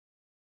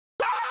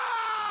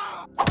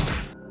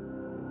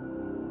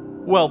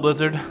Well,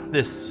 Blizzard,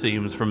 this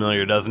seems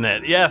familiar, doesn't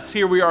it? Yes,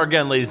 here we are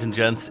again, ladies and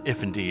gents,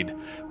 if indeed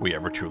we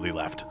ever truly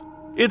left.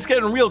 It's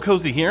getting real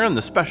cozy here, and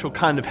the special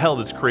kind of hell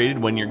that's created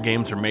when your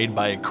games are made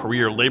by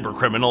career labor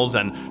criminals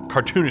and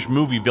cartoonish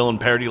movie villain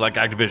parody like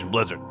Activision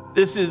Blizzard.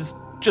 This is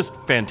just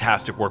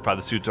fantastic work by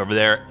the suits over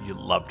there. You'd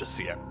love to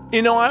see it.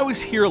 You know, I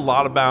always hear a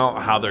lot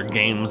about how their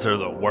games are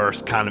the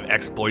worst kind of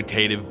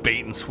exploitative,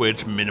 bait and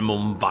switch,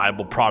 minimum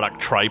viable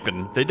product tripe,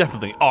 and they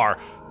definitely are.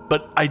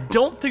 But I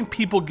don't think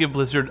people give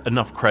Blizzard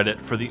enough credit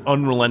for the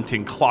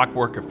unrelenting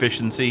clockwork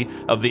efficiency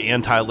of the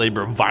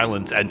anti-labor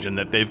violence engine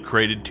that they've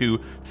created to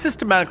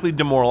systematically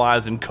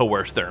demoralize and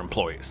coerce their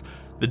employees.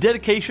 The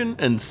dedication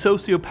and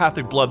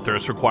sociopathic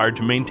bloodthirst required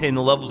to maintain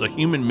the levels of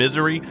human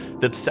misery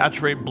that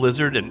saturate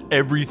Blizzard and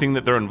everything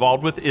that they're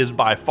involved with is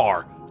by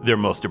far their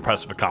most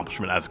impressive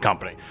accomplishment as a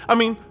company. I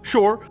mean,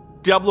 sure,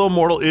 Diablo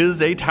Immortal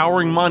is a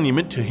towering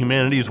monument to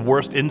humanity's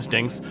worst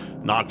instincts.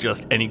 Not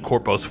just any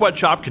corpo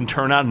sweatshop can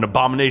turn out an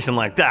abomination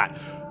like that.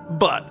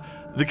 But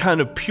the kind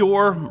of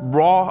pure,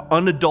 raw,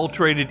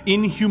 unadulterated,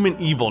 inhuman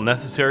evil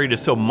necessary to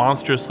so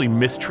monstrously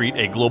mistreat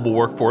a global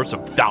workforce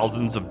of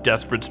thousands of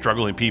desperate,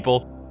 struggling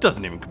people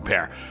doesn't even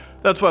compare.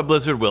 That's why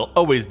Blizzard will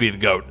always be the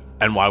GOAT,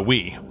 and why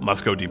we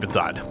must go deep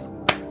inside.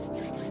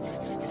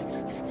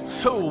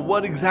 So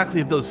what exactly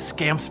have those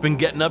scamps been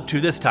getting up to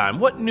this time?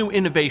 What new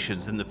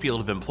innovations in the field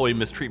of employee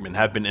mistreatment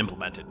have been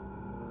implemented?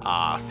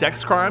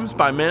 Sex crimes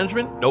by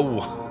management? No,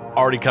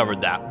 already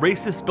covered that.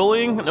 Racist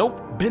bullying?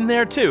 Nope, been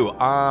there too.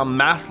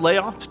 Mass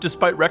layoffs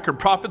despite record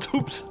profits?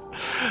 Oops,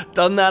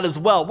 done that as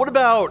well. What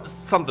about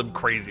something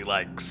crazy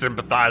like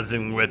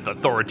sympathizing with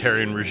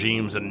authoritarian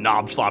regimes and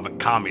knob-slobbing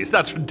commies?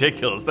 That's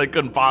ridiculous, they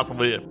couldn't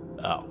possibly...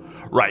 Oh,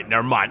 right,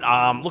 never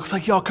mind. Looks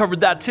like y'all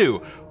covered that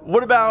too.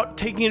 What about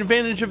taking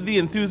advantage of the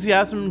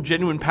enthusiasm,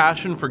 genuine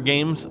passion for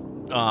games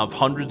of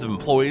hundreds of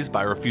employees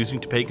by refusing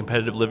to pay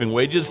competitive living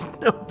wages?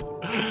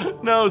 Nope.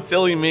 No,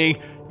 silly me.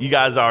 You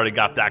guys already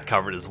got that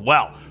covered as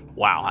well.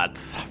 Wow,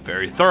 that's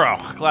very thorough.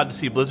 Glad to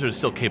see Blizzard is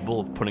still capable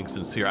of putting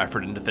sincere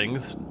effort into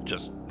things,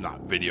 just not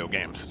video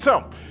games.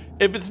 So,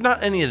 if it's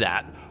not any of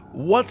that,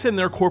 what's in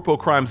their Corpo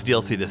Crimes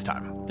DLC this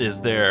time?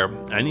 Is there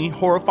any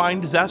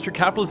horrifying disaster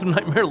capitalism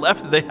nightmare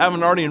left that they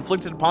haven't already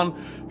inflicted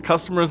upon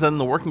customers and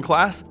the working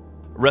class?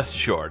 Rest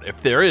assured,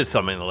 if there is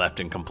something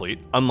left incomplete,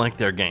 unlike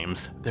their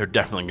games, they're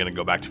definitely going to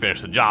go back to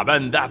finish the job,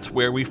 and that's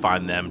where we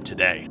find them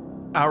today.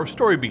 Our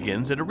story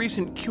begins at a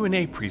recent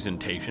Q&A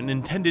presentation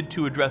intended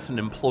to address an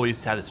employee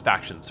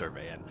satisfaction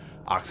survey, an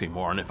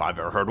oxymoron if I've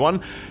ever heard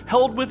one,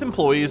 held with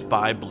employees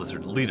by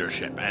Blizzard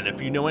leadership. And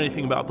if you know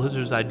anything about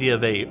Blizzard's idea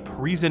of a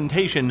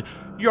presentation,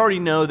 you already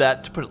know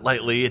that, to put it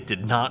lightly, it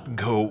did not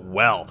go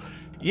well.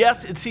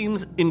 Yes, it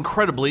seems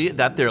incredibly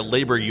that their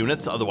labor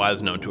units,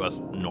 otherwise known to us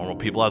normal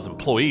people as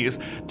employees,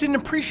 didn't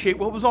appreciate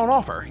what was on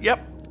offer.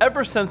 Yep,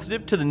 ever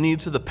sensitive to the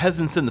needs of the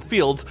peasants in the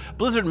fields,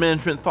 Blizzard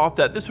management thought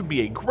that this would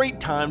be a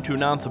great time to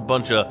announce a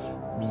bunch of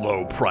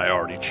low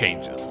priority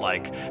changes,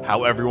 like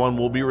how everyone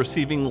will be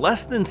receiving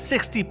less than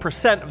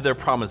 60% of their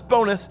promised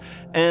bonus,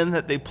 and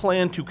that they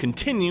plan to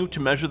continue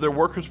to measure their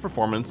workers'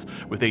 performance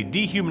with a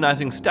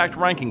dehumanizing stacked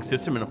ranking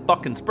system in a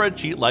fucking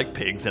spreadsheet like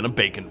pigs in a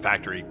bacon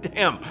factory.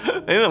 Damn,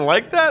 they didn't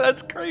like that?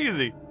 That's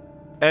crazy.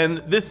 And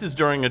this is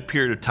during a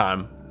period of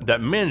time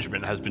that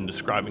management has been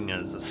describing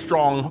as a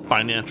strong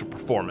financial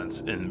performance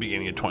in the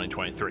beginning of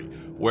 2023,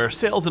 where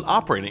sales and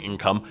operating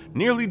income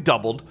nearly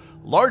doubled,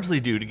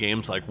 largely due to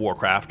games like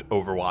Warcraft,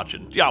 Overwatch,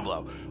 and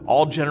Diablo,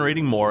 all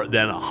generating more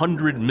than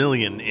 100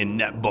 million in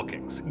net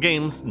bookings.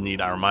 Games, need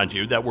I remind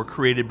you, that were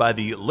created by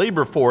the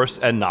labor force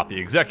and not the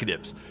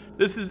executives.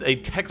 This is a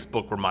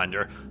textbook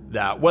reminder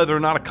that whether or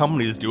not a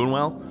company is doing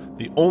well,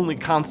 the only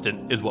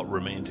constant is what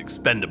remains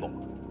expendable.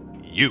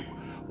 You.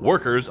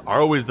 Workers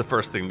are always the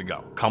first thing to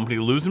go. Company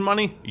losing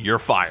money, you're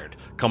fired.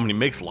 Company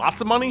makes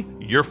lots of money,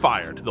 you're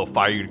fired. They'll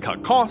fire you to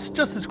cut costs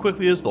just as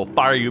quickly as they'll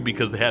fire you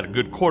because they had a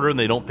good quarter and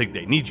they don't think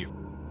they need you.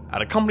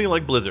 At a company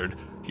like Blizzard,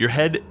 your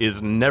head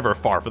is never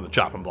far from the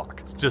chopping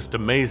block. It's just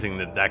amazing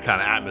that that kind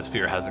of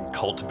atmosphere hasn't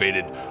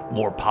cultivated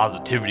more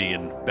positivity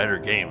and better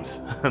games.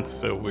 That's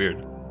so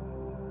weird.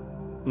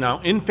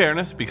 Now, in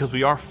fairness, because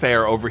we are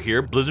fair over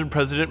here, Blizzard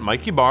President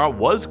Mike Ybarra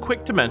was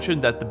quick to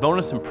mention that the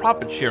bonus and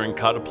profit sharing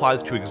cut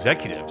applies to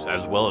executives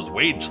as well as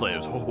wage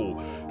slaves.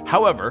 Oh.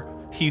 However,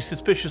 he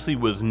suspiciously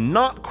was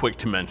not quick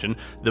to mention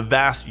the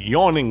vast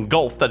yawning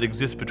gulf that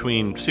exists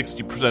between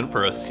 60%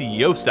 for a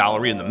CEO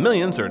salary in the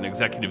millions or an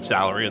executive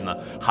salary in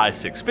the high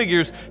six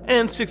figures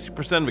and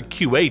 60% of a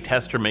QA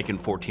tester making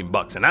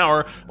 $14 an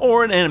hour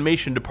or an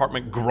animation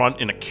department grunt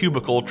in a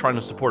cubicle trying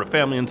to support a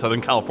family in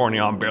Southern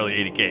California on barely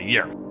 $80K a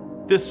year.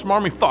 This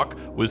smarmy fuck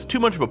was too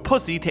much of a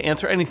pussy to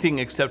answer anything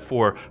except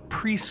for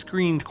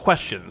pre-screened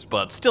questions,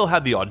 but still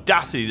had the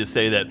audacity to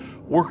say that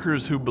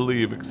workers who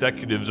believe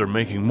executives are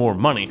making more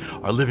money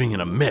are living in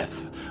a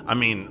myth. I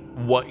mean,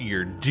 what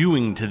you're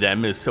doing to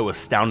them is so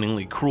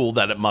astoundingly cruel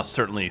that it must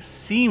certainly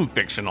seem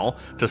fictional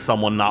to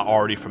someone not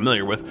already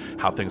familiar with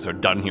how things are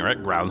done here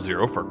at Ground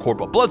Zero for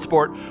Corporal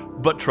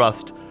Bloodsport, but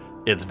trust,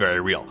 It's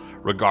very real,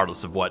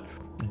 regardless of what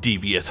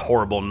devious,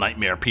 horrible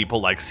nightmare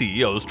people like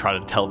CEOs try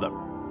to tell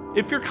them.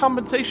 If your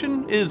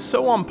compensation is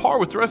so on par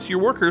with the rest of your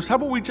workers, how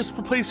about we just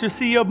replace your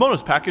CEO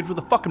bonus package with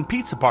a fucking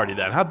pizza party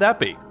then? How'd that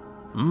be?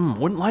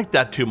 Wouldn't like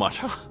that too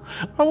much.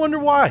 I wonder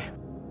why.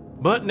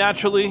 But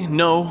naturally,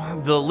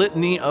 no, the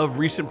litany of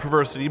recent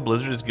perversity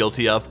Blizzard is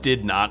guilty of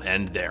did not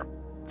end there.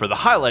 For the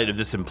highlight of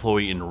this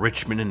employee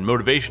enrichment and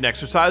motivation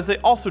exercise, they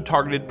also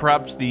targeted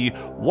perhaps the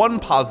one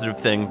positive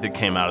thing that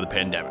came out of the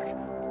pandemic: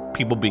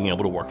 people being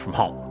able to work from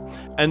home.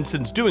 And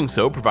since doing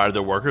so provided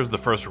their workers the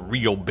first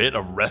real bit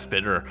of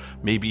respite, or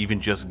maybe even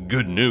just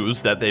good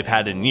news, that they've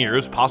had in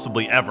years,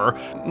 possibly ever,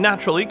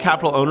 naturally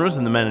capital owners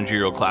and the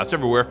managerial class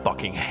everywhere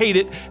fucking hate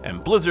it,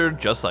 and Blizzard,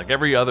 just like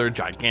every other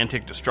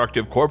gigantic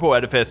destructive corpo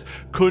edifice,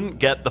 couldn't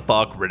get the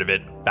fuck rid of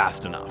it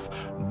fast enough.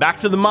 Back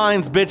to the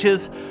mines,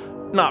 bitches!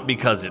 Not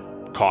because it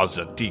caused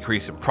a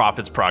decrease in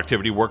profits,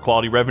 productivity, work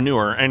quality, revenue,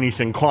 or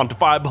anything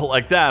quantifiable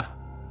like that.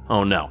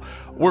 Oh no.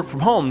 Work from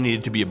home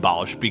needed to be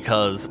abolished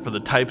because for the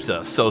types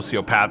of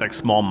sociopathic,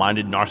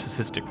 small-minded,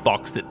 narcissistic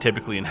fucks that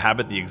typically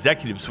inhabit the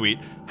executive suite,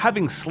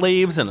 having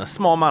slaves and a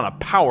small amount of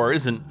power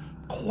isn't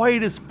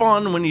quite as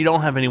fun when you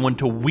don't have anyone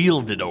to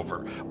wield it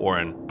over. Or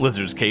in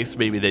Blizzard's case,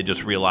 maybe they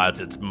just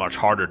realize it's much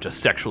harder to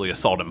sexually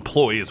assault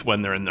employees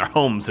when they're in their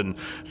homes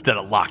instead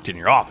of locked in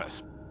your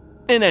office.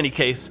 In any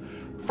case,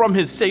 from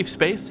his safe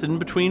space, in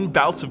between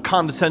bouts of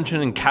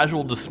condescension and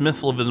casual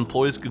dismissal of his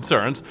employees'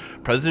 concerns,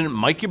 President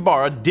Mike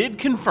Ybarra did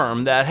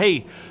confirm that,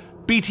 hey,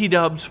 BT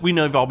dubs, we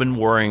know you've all been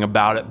worrying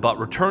about it, but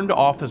return to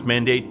office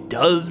mandate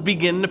does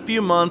begin in a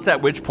few months,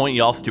 at which point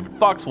y'all stupid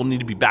fucks will need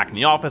to be back in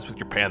the office with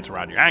your pants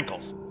around your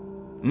ankles.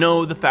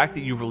 No, the fact that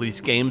you've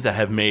released games that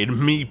have made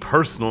me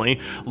personally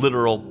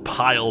literal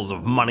piles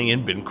of money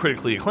and been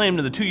critically acclaimed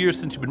in the 2 years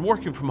since you've been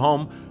working from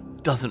home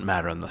doesn't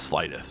matter in the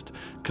slightest.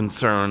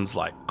 Concerns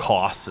like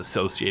costs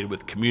associated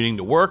with commuting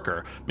to work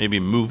or maybe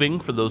moving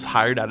for those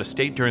hired out of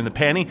state during the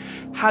panty,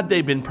 had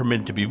they been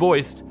permitted to be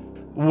voiced,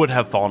 would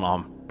have fallen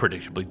on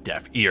predictably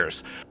deaf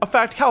ears. A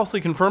fact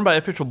callously confirmed by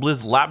official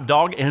Blizz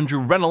lapdog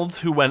Andrew Reynolds,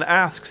 who when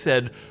asked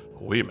said,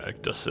 "We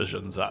make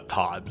decisions at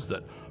times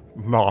that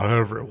not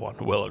everyone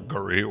will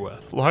agree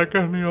with, like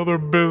any other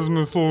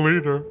business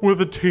leader, with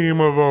a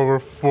team of over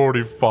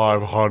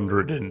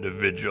 4,500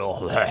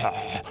 individuals."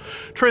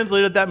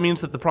 Translated, that means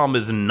that the problem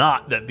is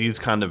not that these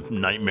kind of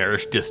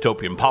nightmarish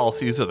dystopian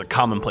policies are the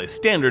commonplace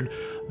standard.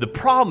 The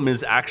problem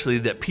is actually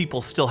that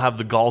people still have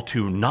the gall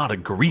to not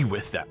agree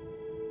with them.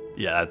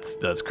 Yeah,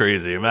 that's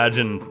crazy.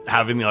 Imagine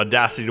having the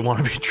audacity to want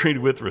to be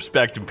treated with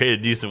respect and paid a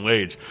decent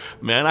wage.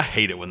 Man, I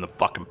hate it when the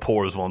fucking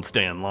poors won't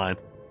stay in line.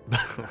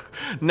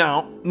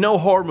 Now, no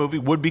horror movie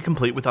would be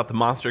complete without the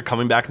monster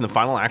coming back in the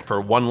final act for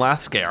one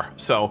last scare,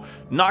 so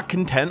not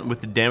content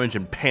with the damage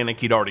and panic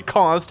he'd already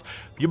caused,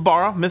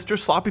 Ybarra, Mr.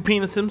 Sloppy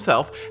Penis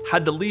himself,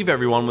 had to leave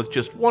everyone with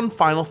just one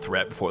final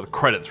threat before the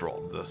credits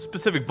rolled. The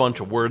specific bunch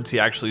of words he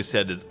actually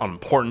said is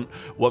unimportant.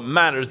 What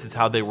matters is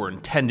how they were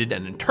intended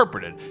and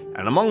interpreted,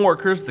 and among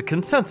workers, the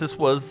consensus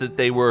was that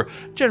they were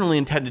generally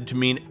intended to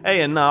mean,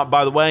 hey, and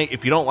by the way,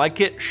 if you don't like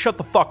it, shut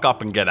the fuck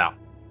up and get out.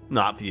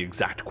 Not the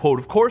exact quote,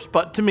 of course,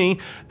 but to me,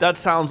 that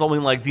sounds only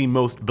like the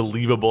most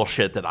believable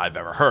shit that I've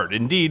ever heard.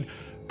 Indeed,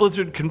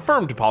 Blizzard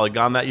confirmed to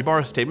Polygon that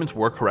Ybarra's statements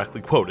were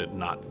correctly quoted,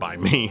 not by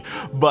me,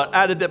 but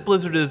added that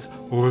Blizzard is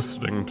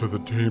listening to the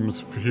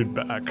team's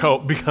feedback. Oh,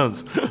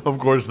 because of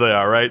course they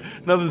are, right?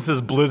 Nothing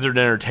says Blizzard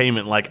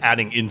Entertainment like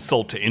adding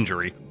insult to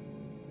injury.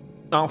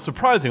 Now,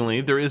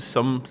 surprisingly, there is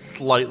some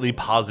slightly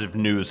positive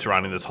news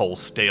surrounding this whole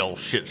stale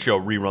shit show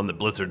rerun that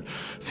Blizzard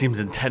seems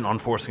intent on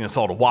forcing us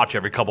all to watch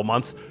every couple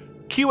months.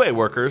 QA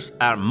workers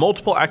at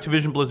multiple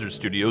Activision Blizzard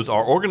studios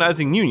are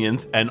organizing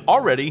unions, and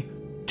already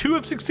 2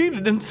 have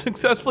succeeded in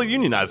successfully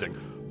unionizing.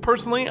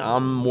 Personally,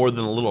 I'm more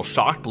than a little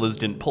shocked Blizz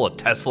didn't pull a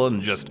Tesla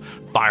and just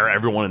fire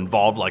everyone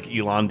involved like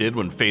Elon did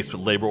when faced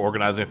with labor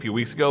organizing a few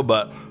weeks ago,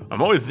 but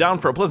I'm always down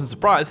for a pleasant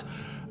surprise.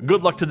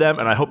 Good luck to them,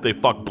 and I hope they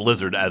fuck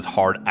Blizzard as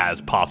hard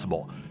as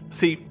possible.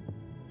 See,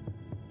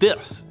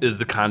 this is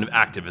the kind of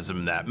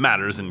activism that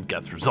matters and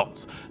gets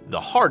results. The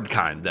hard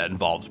kind that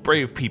involves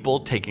brave people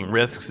taking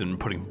risks and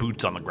putting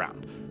boots on the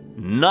ground.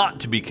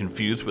 Not to be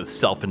confused with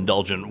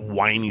self-indulgent,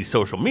 whiny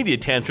social media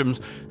tantrums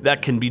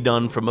that can be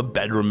done from a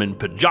bedroom in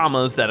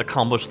pajamas that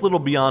accomplish little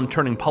beyond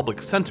turning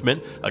public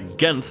sentiment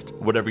against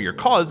whatever your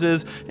cause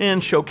is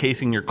and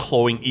showcasing your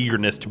cloying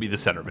eagerness to be the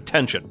center of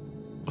attention.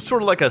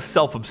 Sort of like a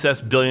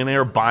self-obsessed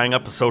billionaire buying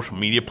up a social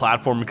media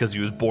platform because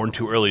he was born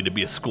too early to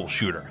be a school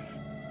shooter.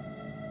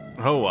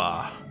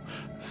 Oh,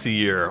 see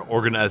you're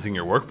organizing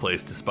your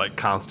workplace despite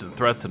constant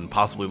threats and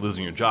possibly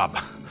losing your job.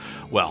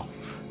 Well,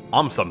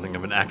 I'm something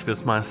of an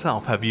activist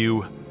myself. Have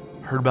you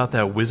heard about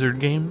that Wizard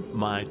game?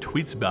 My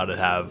tweets about it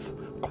have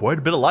quite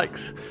a bit of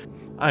likes.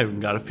 I even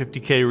got a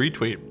 50k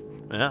retweet.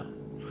 Yeah,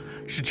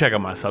 you should check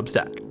out my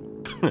Substack.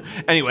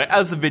 Anyway,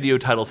 as the video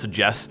title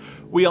suggests,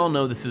 we all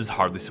know this is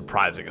hardly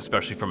surprising,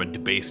 especially from a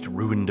debased,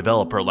 ruined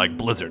developer like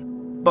Blizzard.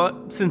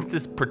 But since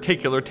this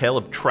particular tale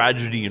of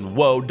tragedy and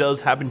woe does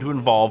happen to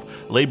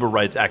involve labor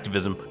rights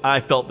activism, I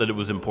felt that it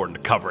was important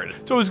to cover it.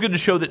 It's always good to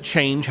show that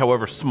change,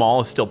 however small,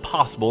 is still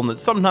possible, and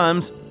that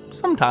sometimes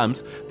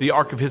the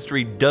arc of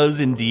history does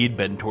indeed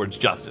bend towards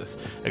justice.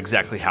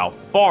 Exactly how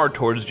far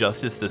towards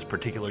justice this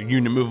particular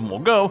union movement will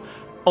go,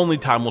 only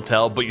time will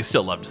tell, but you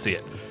still love to see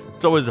it.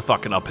 It's always a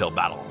fucking uphill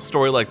battle. A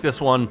story like this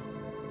one,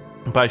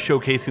 by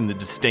showcasing the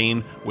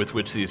disdain with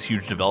which these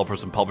huge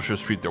developers and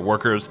publishers treat their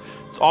workers,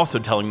 it's also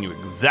telling you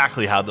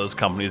exactly how those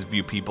companies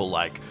view people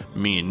like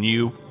me and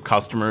you,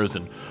 customers,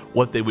 and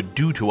what they would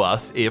do to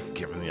us if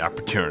given the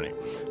opportunity.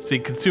 See,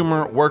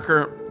 consumer,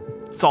 worker,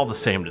 it's all the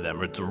same to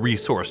them. It's a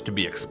resource to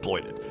be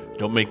exploited.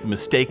 Don't make the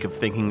mistake of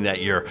thinking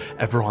that you're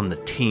ever on the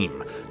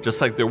team. Just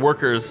like their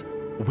workers,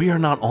 we are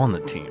not on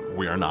the team.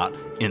 We are not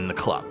in the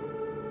club.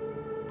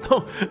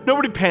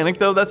 Nobody panic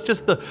though, that's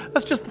just the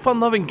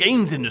fun-loving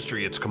games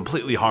industry. It's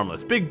completely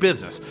harmless. Big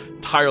business,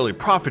 entirely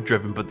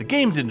profit-driven, but the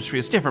games industry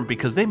is different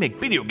because they make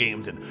video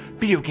games, and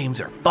video games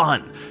are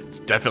fun. It's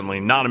definitely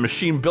not a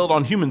machine built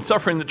on human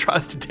suffering that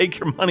tries to take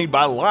your money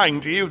by lying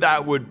to you.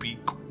 That would be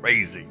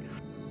crazy.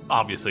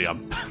 Obviously,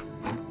 I'm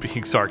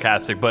being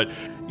sarcastic, but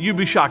you'd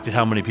be shocked at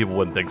how many people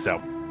wouldn't think so.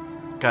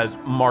 Guys,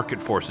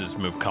 market forces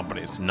move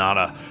companies, not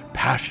a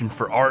passion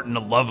for art and a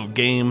love of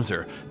games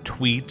or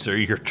tweets or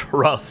your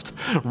trust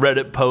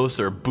Reddit posts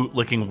or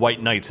bootlicking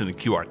white knights in the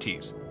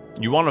QRTs.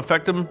 You want to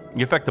affect them,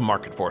 you affect the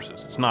market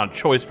forces. It's not a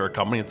choice for a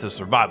company, it's a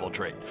survival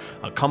trait.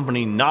 A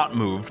company not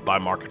moved by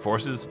market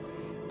forces,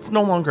 it's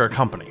no longer a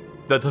company.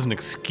 That doesn't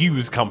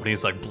excuse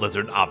companies like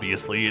Blizzard,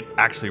 obviously. It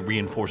actually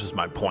reinforces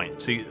my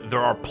point. See,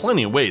 there are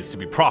plenty of ways to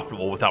be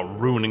profitable without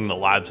ruining the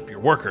lives of your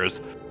workers.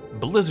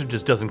 Blizzard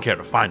just doesn't care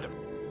to find them.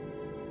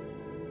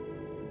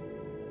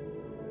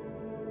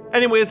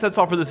 Anyways, that's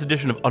all for this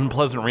edition of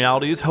Unpleasant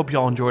Realities. Hope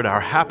y'all enjoyed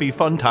our happy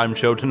fun time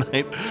show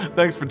tonight.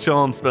 Thanks for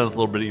chilling, spending a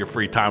little bit of your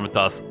free time with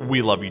us.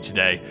 We love you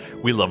today.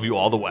 We love you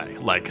all the way,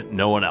 like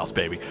no one else,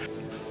 baby.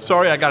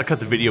 Sorry, I gotta cut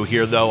the video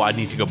here though. I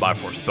need to go buy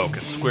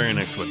Forspoken. Square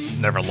Enix would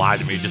never lie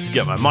to me just to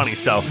get my money,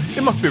 so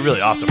it must be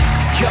really awesome. Woke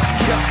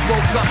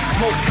up,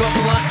 smoke up,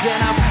 blunt,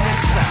 then I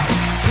pass out.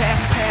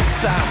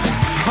 Pass out.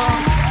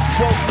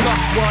 Woke up,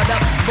 what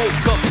up,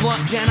 smoke up,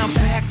 blunt, then I'm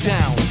back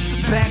down.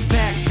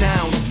 Back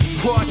down.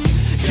 What?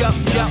 Yup,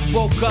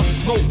 woke up,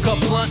 smoke up,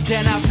 blunt,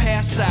 then I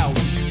pass out.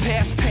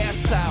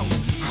 Pass out.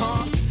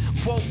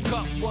 Woke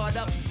up, what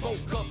up,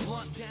 smoke up,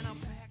 blunt, then I